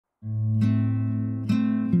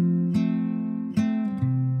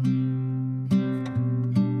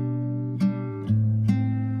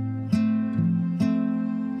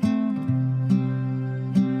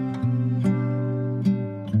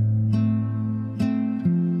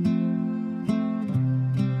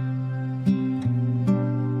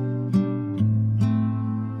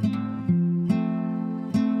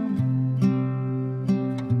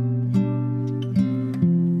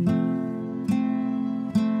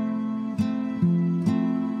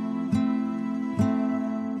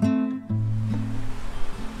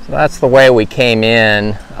That's the way we came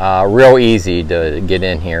in. Real easy to get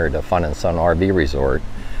in here to Fun and Sun RV Resort.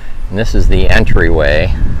 And this is the entryway.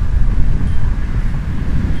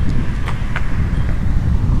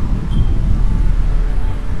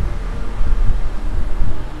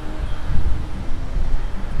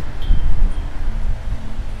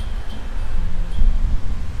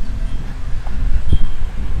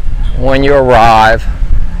 When you arrive,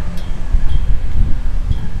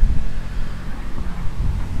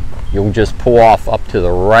 you'll just pull off up to the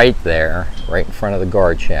right there, right in front of the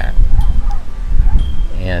guard shack.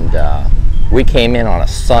 And we came in on a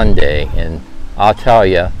Sunday, and I'll tell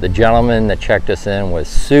you, the gentleman that checked us in was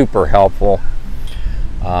super helpful.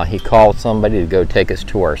 He called somebody to go take us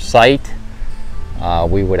to our site.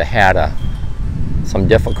 We would have had some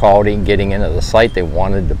difficulty getting into the site they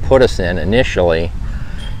wanted to put us in initially.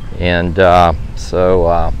 And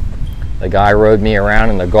so the guy rode me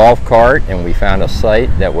around in the golf cart, and we found a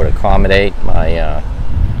site that would accommodate my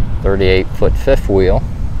 38-foot fifth wheel.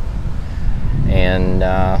 And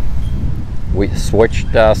we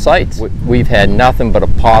switched sites. We've had nothing but a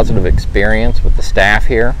positive experience with the staff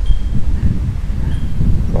here.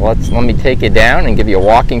 So let me take you down and give you a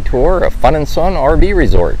walking tour of Fun and Sun RV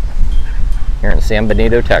Resort here in San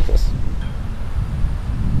Benito, Texas.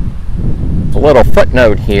 A little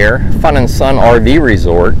footnote here, Fun and Sun RV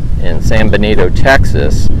Resort in San Benito,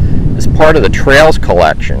 Texas is part of the Trails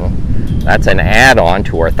collection. That's an add-on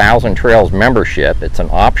to our 1,000 Trails membership. It's an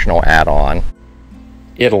optional add-on.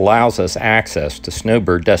 It allows us access to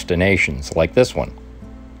Snowbird destinations like this one.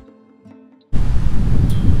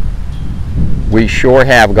 We sure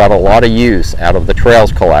have got a lot of use out of the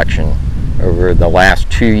Trails collection over the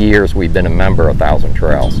last 2 years we've been a member of 1,000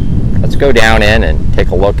 Trails. Let's go down in and take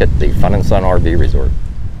a look at the Fun and Sun RV Resort.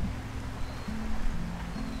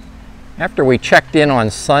 After we checked in on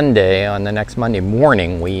Sunday, on the next Monday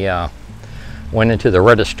morning, we went into the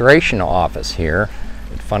registration office here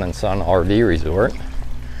at Fun and Sun RV Resort.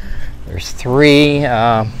 There's 3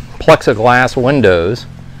 plexiglass windows.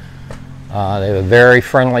 They have a very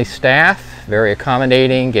friendly staff, very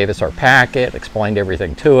accommodating, gave us our packet, explained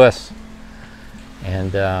everything to us,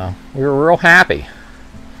 and we were real happy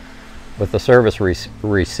with the service we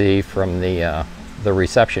received from the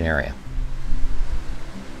reception area.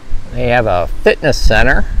 They have a fitness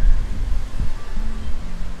center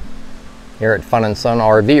here at Fun and Sun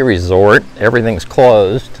RV Resort. Everything's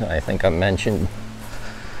closed. I think I mentioned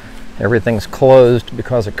everything's closed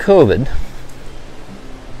because of COVID.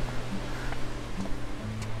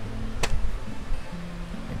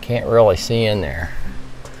 You can't really see in there.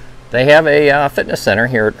 They have a fitness center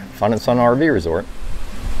here at Fun and Sun RV Resort.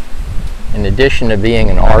 In addition to being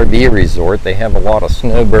an RV resort, they have a lot of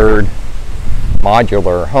Snowbird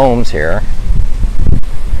modular homes here.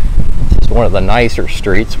 This is one of the nicer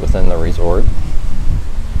streets within the resort.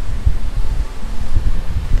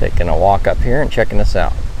 Taking a walk up here and checking this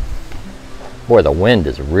out. Boy, the wind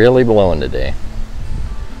is really blowing today.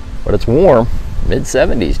 But it's warm,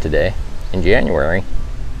 mid-70s today in January.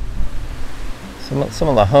 Some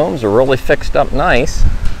of the homes are really fixed up nice.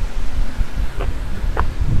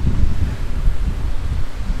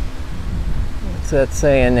 What's that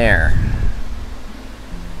saying there?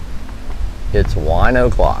 It's wine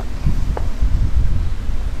o'clock.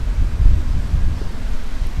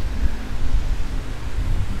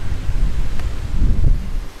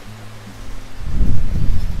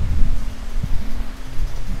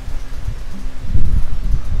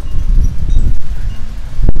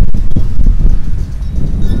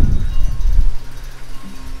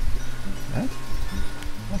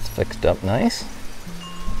 That's fixed up nice.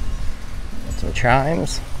 Got some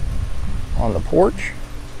chimes on the porch.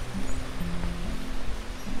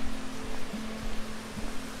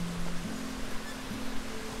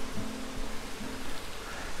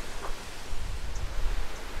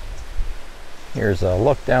 Here's a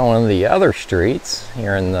look down one of the other streets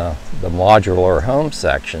here in the modular home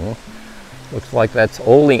section. Looks like that's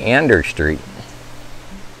Oleander Street.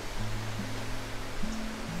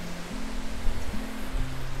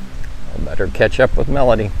 I better catch up with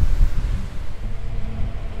Melody.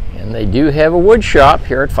 And they do have a wood shop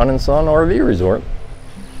here at Fun and Sun RV Resort.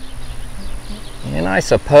 And I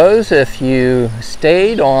suppose if you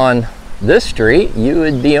stayed on this street, you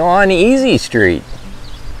would be on Easy Street.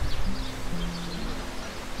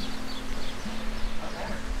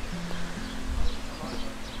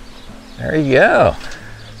 There you go.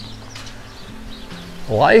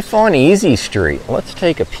 Life on Easy Street. Let's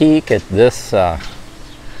take a peek at this.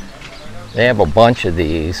 They have a bunch of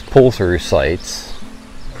these pull-through sites,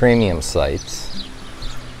 premium sites,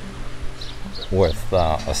 with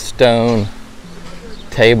a stone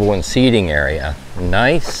table and seating area.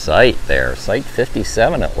 Nice site there. Site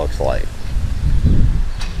 57 it looks like.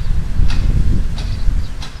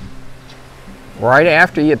 Right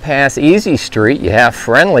after you pass Easy Street, you have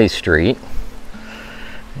Friendly Street.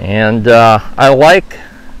 And I like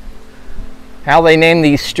how they name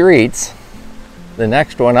these streets. The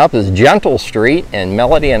next one up is Gentle Street, and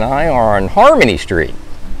Melody and I are on Harmony Street.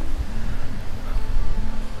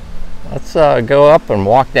 Let's go up and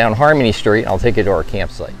walk down Harmony Street. I'll take you to our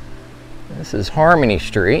campsite. This is Harmony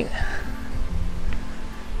Street.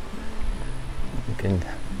 You can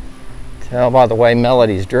tell by the way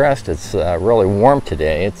Melody's dressed, it's really warm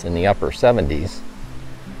today. It's in the upper 70s.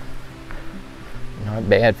 Not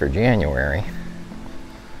bad for January.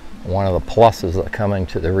 One of the pluses of coming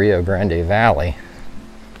to the Rio Grande Valley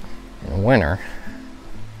in winter.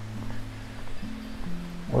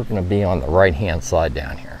 We're going to be on the right hand side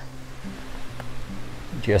down here.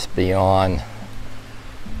 Just beyond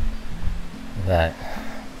that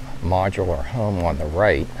modular home on the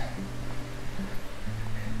right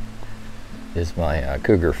is my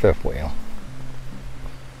Cougar fifth wheel.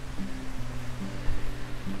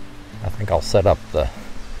 I think I'll set up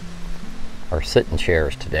our sitting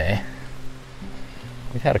chairs today.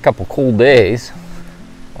 We've had a couple cool days,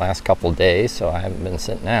 last couple days, so I haven't been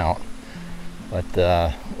sitting out. But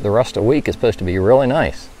the rest of the week is supposed to be really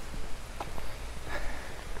nice.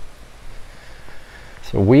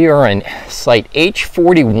 So we are in site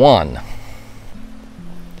H41.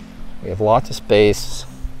 We have lots of space.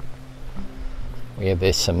 We have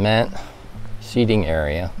a cement seating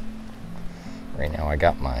area. Right now I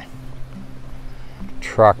got my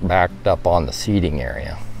truck backed up on the seating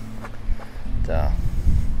area. But,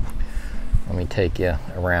 let me take you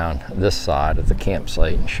around this side of the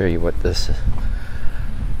campsite and show you what this is,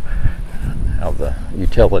 how the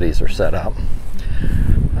utilities are set up.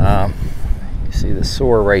 You see the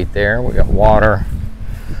sewer right there. We got water.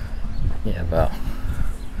 You have a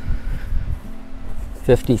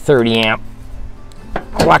 50-30 amp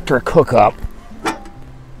electric hookup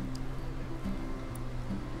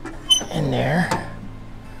in there.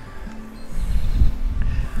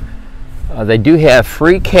 They do have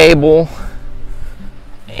free cable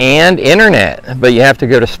and internet, but you have to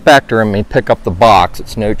go to Spectrum and pick up the box.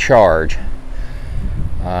 It's no charge.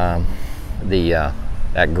 That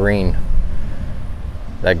green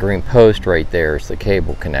post right there is the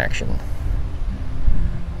cable connection.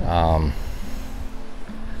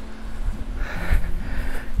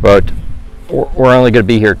 But we're only going to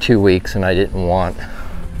be here 2 weeks, and I didn't want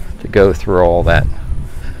to go through all that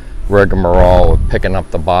rigmarole of picking up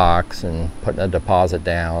the box and putting a deposit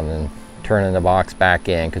down and turning the box back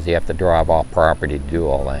in, because you have to drive off property to do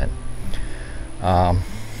all that.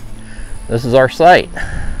 This is our site.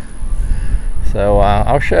 So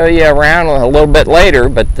I'll show you around a little bit later,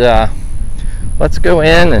 but let's go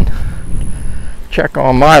in and check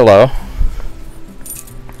on Milo.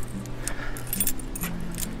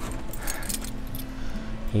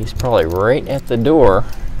 He's probably right at the door.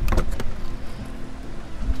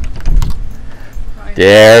 Hi.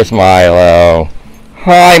 There's Milo.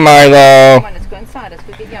 Hi, Milo. Come on, let's go inside. Let's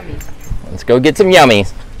go get yummies. Let's go get some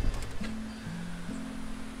yummies.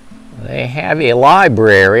 They have a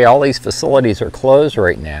library. All these facilities are closed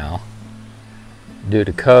right now due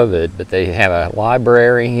to COVID, but they have a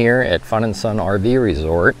library here at Fun & Sun RV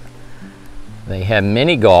Resort. They have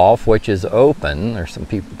mini golf, which is open. There's some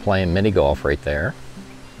people playing mini golf right there.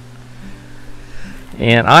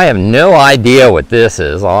 And I have no idea what this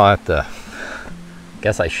is. I'll have to,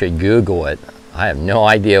 guess I should Google it. I have no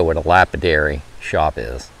idea what a lapidary shop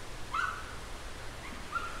is.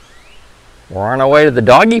 We're on our way to the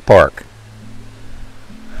doggy park.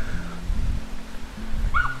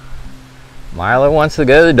 Milo wants to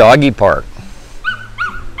go to the doggy park.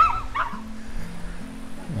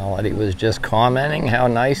 Melody was just commenting how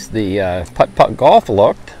nice the putt-putt golf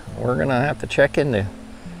looked. We're gonna have to check into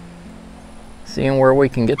seeing where we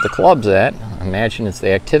can get the clubs at. I imagine it's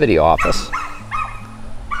the activity office.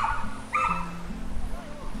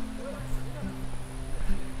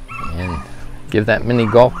 And give that mini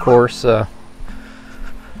golf course a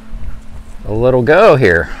little go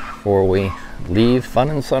here before we leave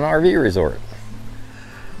Fun & Sun RV Resort.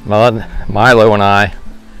 Milo and I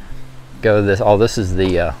go to this. Oh, this is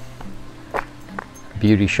the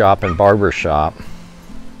beauty shop and barber shop.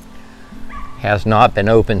 Has not been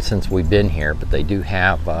open since we've been here, but they do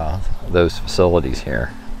have those facilities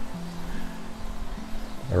here.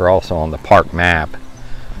 They're also on the park map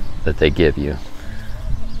that they give you.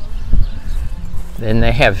 Then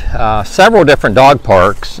they have several different dog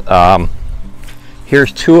parks.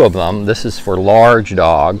 Here's two of them. This is for large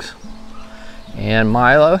dogs. And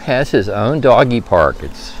Milo has his own doggy park.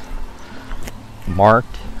 It's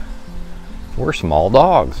marked for small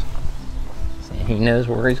dogs. So he knows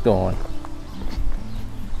where he's going.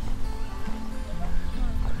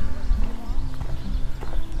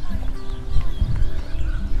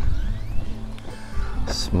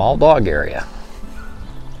 Small dog area.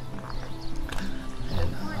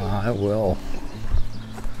 And I will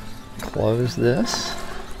close this.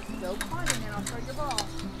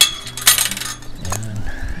 And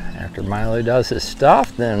after Milo does his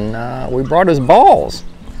stuff, then we brought his balls.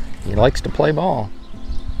 He likes to play ball.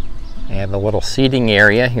 I have a little seating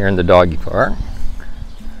area here in the doggy park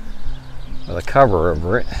with a cover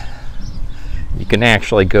over it. You can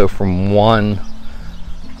actually go from one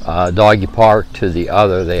doggy park to the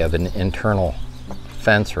other. They have an internal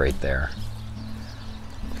fence right there.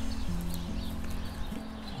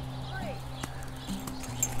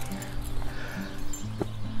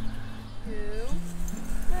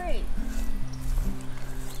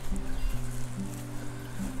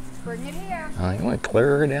 Bring it here. I'm going to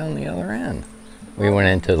clear her down the other end. We went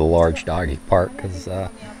into the large doggy park because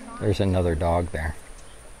there's another dog there.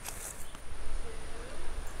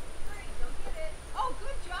 Oh,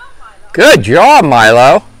 good job, Milo. Good job,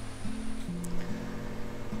 Milo!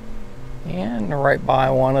 And right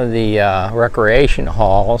by one of the recreation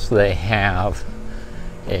halls, they have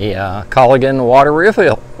a Culligan water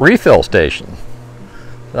refill station.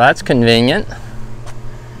 So that's convenient.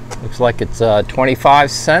 Looks like it's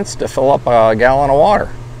 25 cents to fill up a gallon of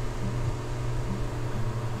water.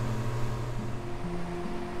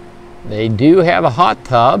 They do have a hot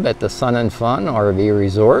tub at the Sun and Fun RV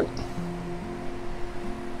Resort,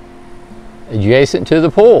 adjacent to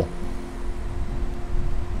the pool.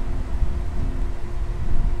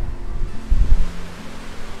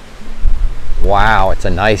 Wow, it's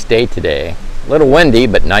a nice day today. A little windy,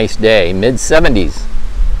 but nice day. Mid-70s.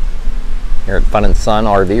 Here at Fun and Sun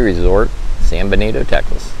RV Resort, San Benito,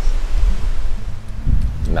 Texas.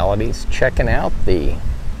 Melody's checking out the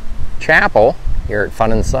chapel here at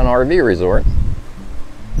Fun and Sun RV Resort.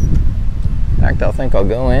 In fact, I think I'll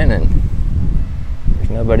go in, and there's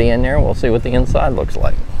nobody in there. We'll see what the inside looks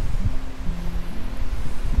like.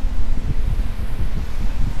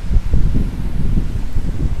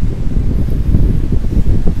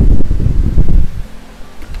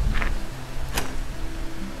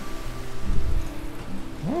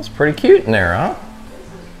 It's pretty cute in there, huh?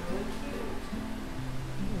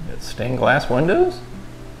 Got stained glass windows.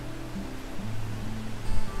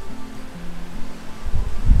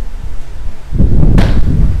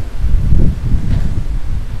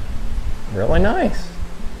 Really nice.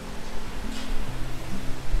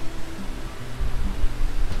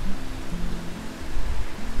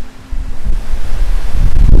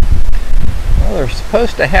 Well, they're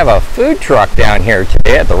supposed to have a food truck down here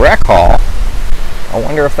today at the rec hall. I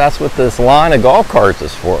wonder if that's what this line of golf carts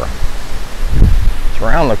is for. It's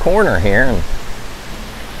around the corner here, and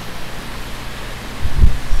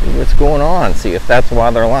see what's going on. See if that's why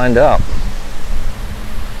they're lined up.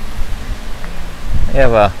 They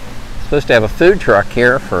have supposed to have a food truck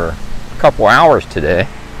here for a couple hours today.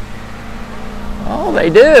 Oh, they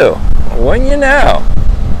do. Wouldn't you know?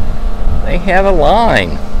 They have a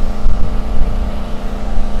line.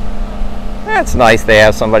 That's nice. They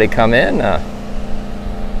have somebody come in.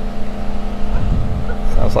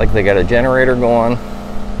 Sounds like they got a generator going,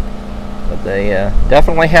 but they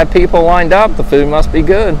definitely have people lined up. The food must be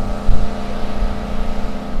good.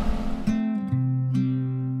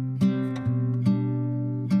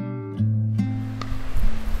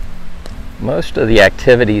 Most of the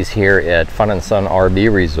activities here at Fun and Sun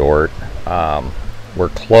RV Resort were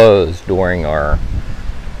closed during our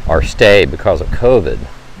stay because of COVID,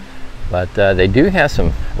 but they do have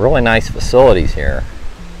some really nice facilities here.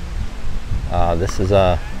 This is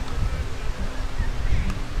a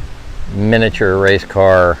miniature race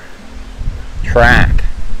car track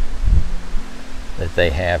that they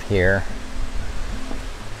have here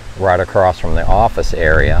right across from the office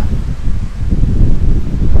area.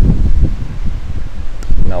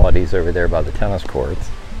 Melody's over there by the tennis courts.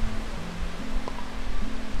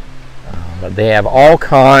 But they have all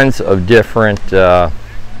kinds of different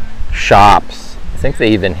shops. I think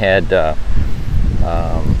they even had a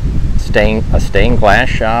stained glass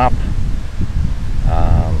shop.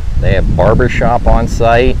 They have barber shop on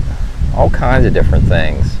site. All kinds of different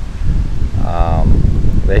things.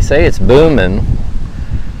 They say it's booming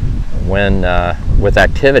when with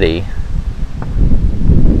activity,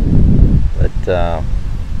 but of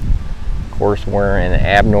course we're in an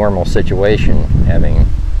abnormal situation having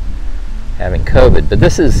COVID. But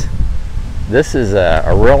this is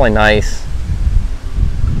a really nice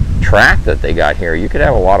track that they got here. You could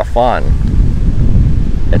have a lot of fun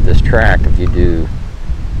at this track if you do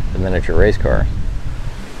the miniature race car.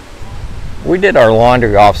 We did our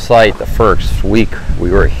laundry off-site the first week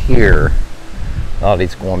we were here.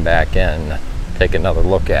 Melody's going back in to take another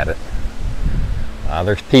look at it.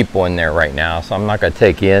 There's people in there right now, so I'm not going to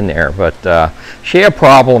take you in there, but she had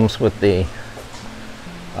problems with the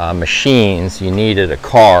machines. You needed a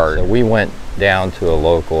card. So we went down to a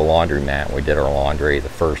local laundromat. We did our laundry the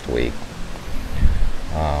first week.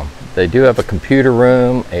 They do have a computer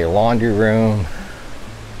room, a laundry room.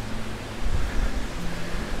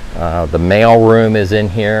 The mail room is in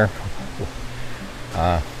here.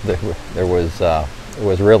 It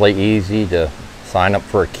was really easy to sign up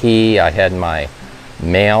for a key. I had my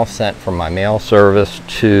mail sent from my mail service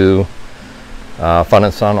to Fun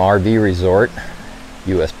and Sun RV Resort,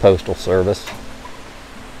 U.S. Postal Service,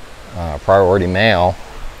 priority mail,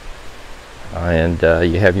 and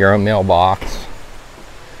you have your own mailbox.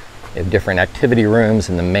 You have different activity rooms,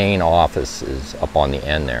 and the main office is up on the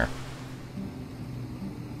end there.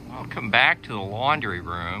 I'll come back to the laundry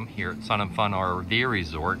room here at Sun and Fun RV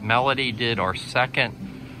Resort. Melody did our second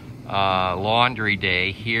laundry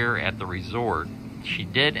day here at the resort. She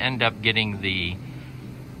did end up getting the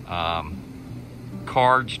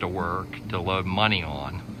cards to work to load money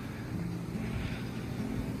on,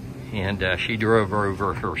 and she drove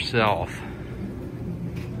over herself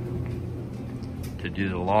to do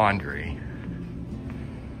the laundry.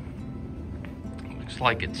 Looks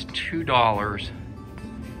like it's $2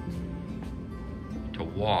 to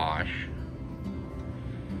wash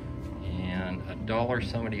and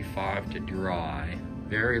 $1.75 to dry.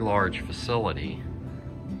 Very large facility.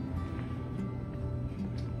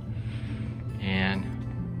 And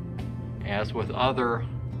as with other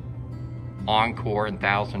Encore and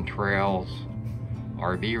Thousand Trails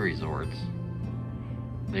RV resorts,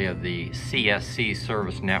 they have the CSC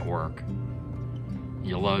service network.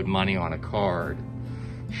 You load money on a card.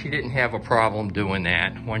 She didn't have a problem doing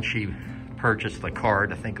that. Once she purchased the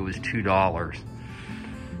card, I think it was $2,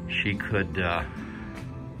 she could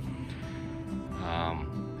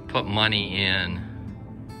put money in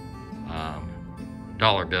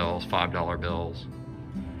dollar bills, $5 bills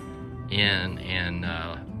in, and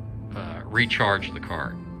recharge the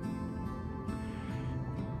card,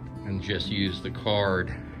 and just use the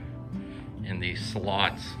card in the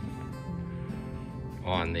slots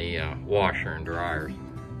on the washer and dryers.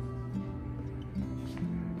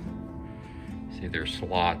 See, there's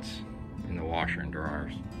slots in the washer and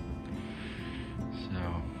dryers. So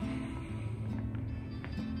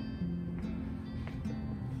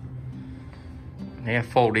they have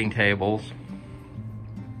folding tables,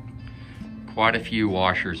 quite a few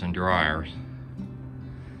washers and dryers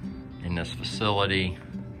in this facility.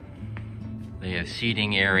 They have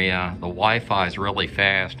seating area. The Wi-Fi is really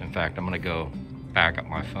fast. In fact, I'm going to go back up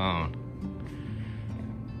my phone.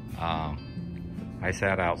 I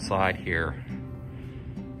sat outside here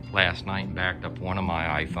last night and backed up one of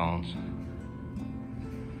my iPhones.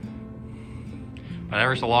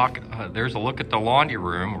 There's a look at the laundry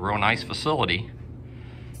room, a real nice facility.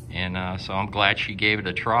 And so I'm glad she gave it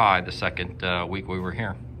a try the second week we were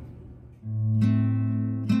here.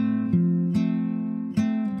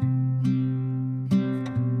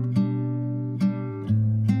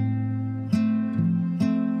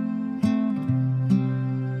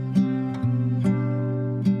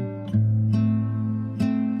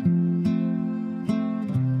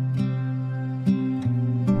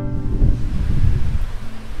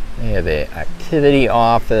 They have the activity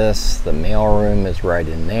office. The mailroom is right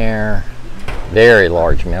in there. Very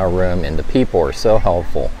large mailroom, and the people are so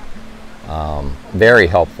helpful. Very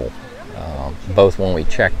helpful, both when we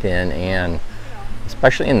checked in and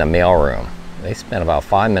especially in the mailroom. They spent about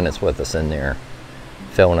 5 minutes with us in there,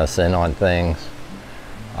 filling us in on things.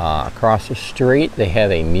 Across the street, they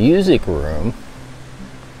have a music room.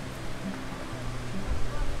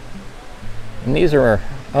 And these are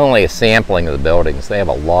only a sampling of the buildings. They have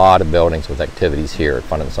a lot of buildings with activities here at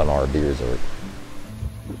Fun and Sun RV Resort.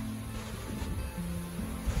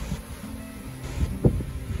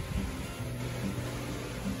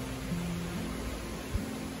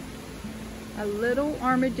 A little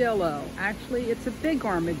armadillo. Actually, it's a big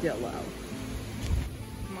armadillo.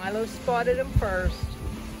 Milo spotted him first.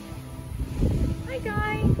 Hi,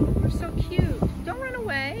 guy. You're so cute. Don't run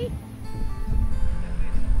away.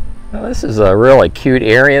 Now, this is a really cute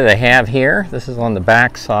area they have here. This is on the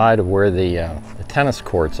back side of where the tennis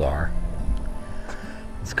courts are.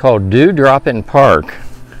 It's called Dewdroppin' Park.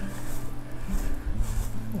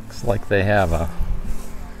 Looks like they have a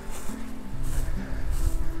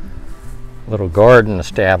little garden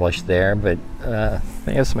established there, but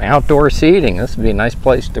they have some outdoor seating. This would be a nice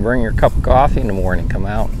place to bring your cup of coffee in the morning. Come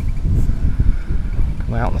out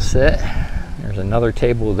and sit. There's another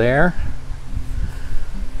table there.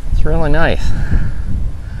 It's really nice.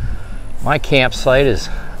 My campsite is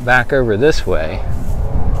back over this way.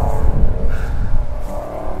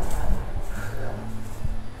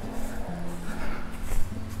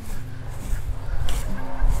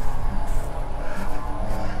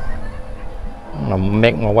 I'm gonna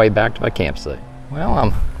make my way back to my campsite. Well,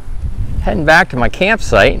 I'm heading back to my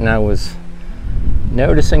campsite, and I was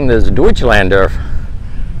noticing those Deutschlander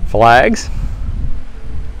flags.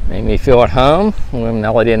 Made me feel at home. When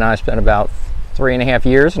Melody and I spent about 3.5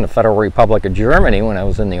 years in the Federal Republic of Germany when I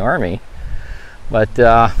was in the Army. But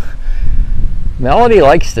Melody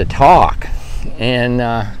likes to talk,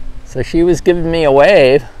 and so she was giving me a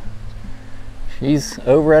wave. She's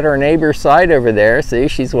over at her neighbor's side over there. See,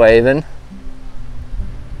 she's waving.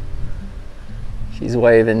 She's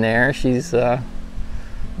waving there. She's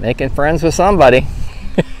making friends with somebody.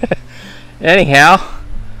 Anyhow,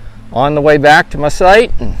 on the way back to my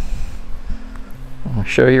site, and I'll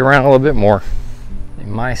show you around a little bit more.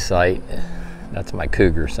 In my site, that's my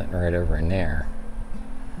cougar sitting right over in there.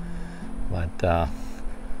 But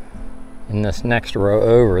in this next row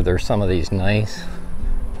over, there's some of these nice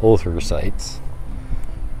pull-through sites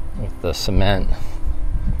with the cement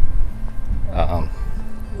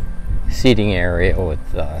seating area with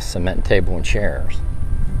cement table and chairs.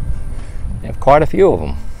 They have quite a few of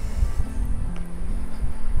them.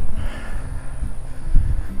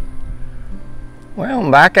 Well,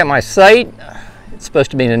 I'm back at my site. It's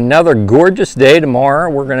supposed to be another gorgeous day tomorrow.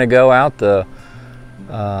 We're going to go out to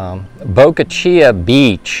Boca Chica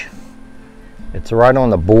Beach. It's right on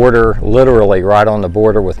the border, literally right on the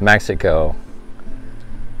border with Mexico.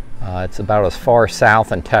 It's about as far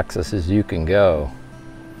south in Texas as you can go.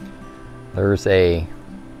 There's a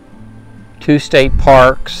 2 state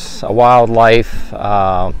parks, a wildlife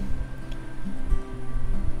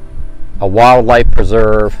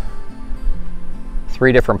preserve,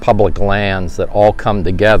 3 different public lands that all come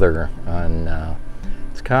together, and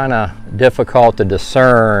it's kind of difficult to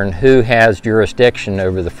discern who has jurisdiction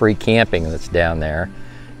over the free camping that's down there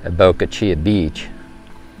at Boca Chica Beach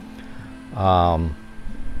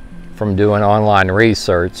from doing online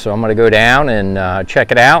research. So I'm going to go down and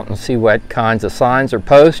check it out and see what kinds of signs are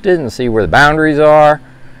posted and see where the boundaries are.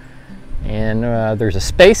 And there's a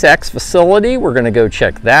SpaceX facility. We're going to go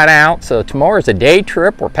check that out. So tomorrow's a day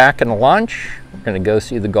trip. We're packing a lunch. We're going to go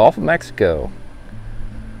see the Gulf of Mexico.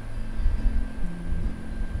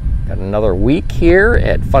 Got another week here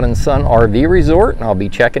at Fun and Sun RV Resort, and I'll be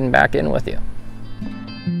checking back in with you.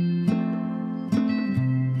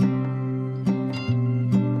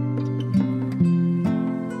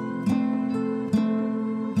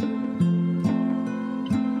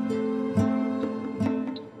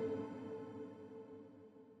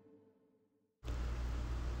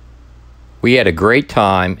 We had a great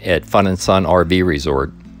time at Fun and Sun RV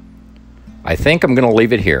Resort. I think I'm going to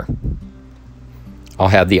leave it here. I'll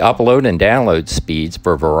have the upload and download speeds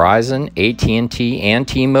for Verizon, AT&T, and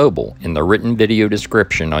T-Mobile in the written video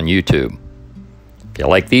description on YouTube. If you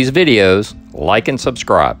like these videos, like and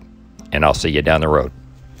subscribe, and I'll see you down the road.